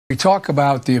We talk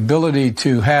about the ability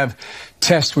to have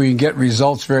tests where you get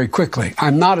results very quickly.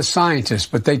 I'm not a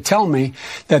scientist, but they tell me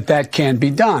that that can be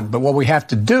done. But what we have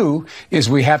to do is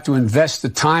we have to invest the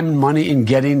time and money in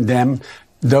getting them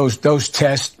those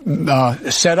tests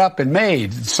set up and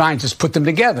made. Scientists put them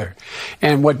together.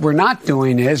 And what we're not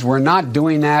doing is we're not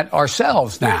doing that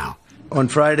ourselves now. On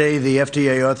Friday, the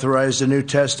FDA authorized a new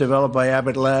test developed by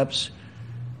Abbott Labs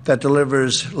that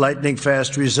delivers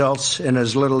lightning-fast results in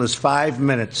as little as 5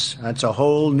 minutes. That's a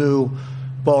whole new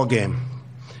ballgame.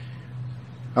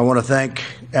 I want to thank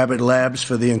Abbott Labs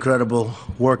for the incredible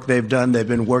work they've done. They've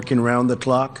been working around the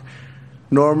clock.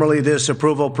 Normally, this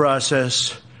approval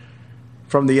process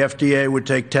from the FDA would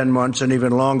take 10 months and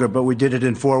even longer, but we did it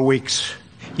in 4 weeks.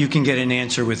 You can get an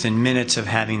answer within minutes of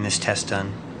having this test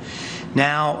done.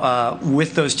 Now,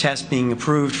 with those tests being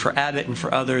approved for Abbott and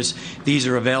for others, these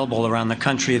are available around the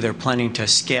country. They're planning to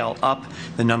scale up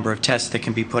the number of tests that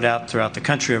can be put out throughout the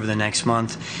country over the next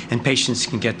month, and patients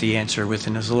can get the answer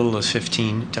within as little as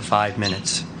 15 to 5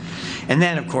 minutes. And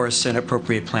then, of course, an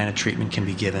appropriate plan of treatment can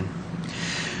be given.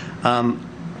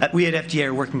 We at FDA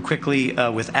are working quickly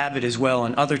with Abbott as well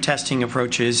on other testing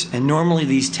approaches, and normally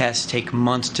these tests take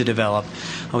months to develop.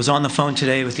 I was on the phone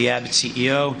today with the Abbott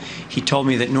CEO. He told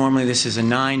me that normally this is a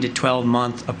 9 to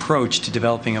 12-month approach to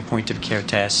developing a point-of-care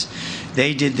test.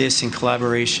 They did this in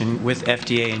collaboration with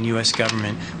FDA and U.S.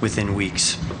 government within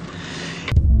weeks.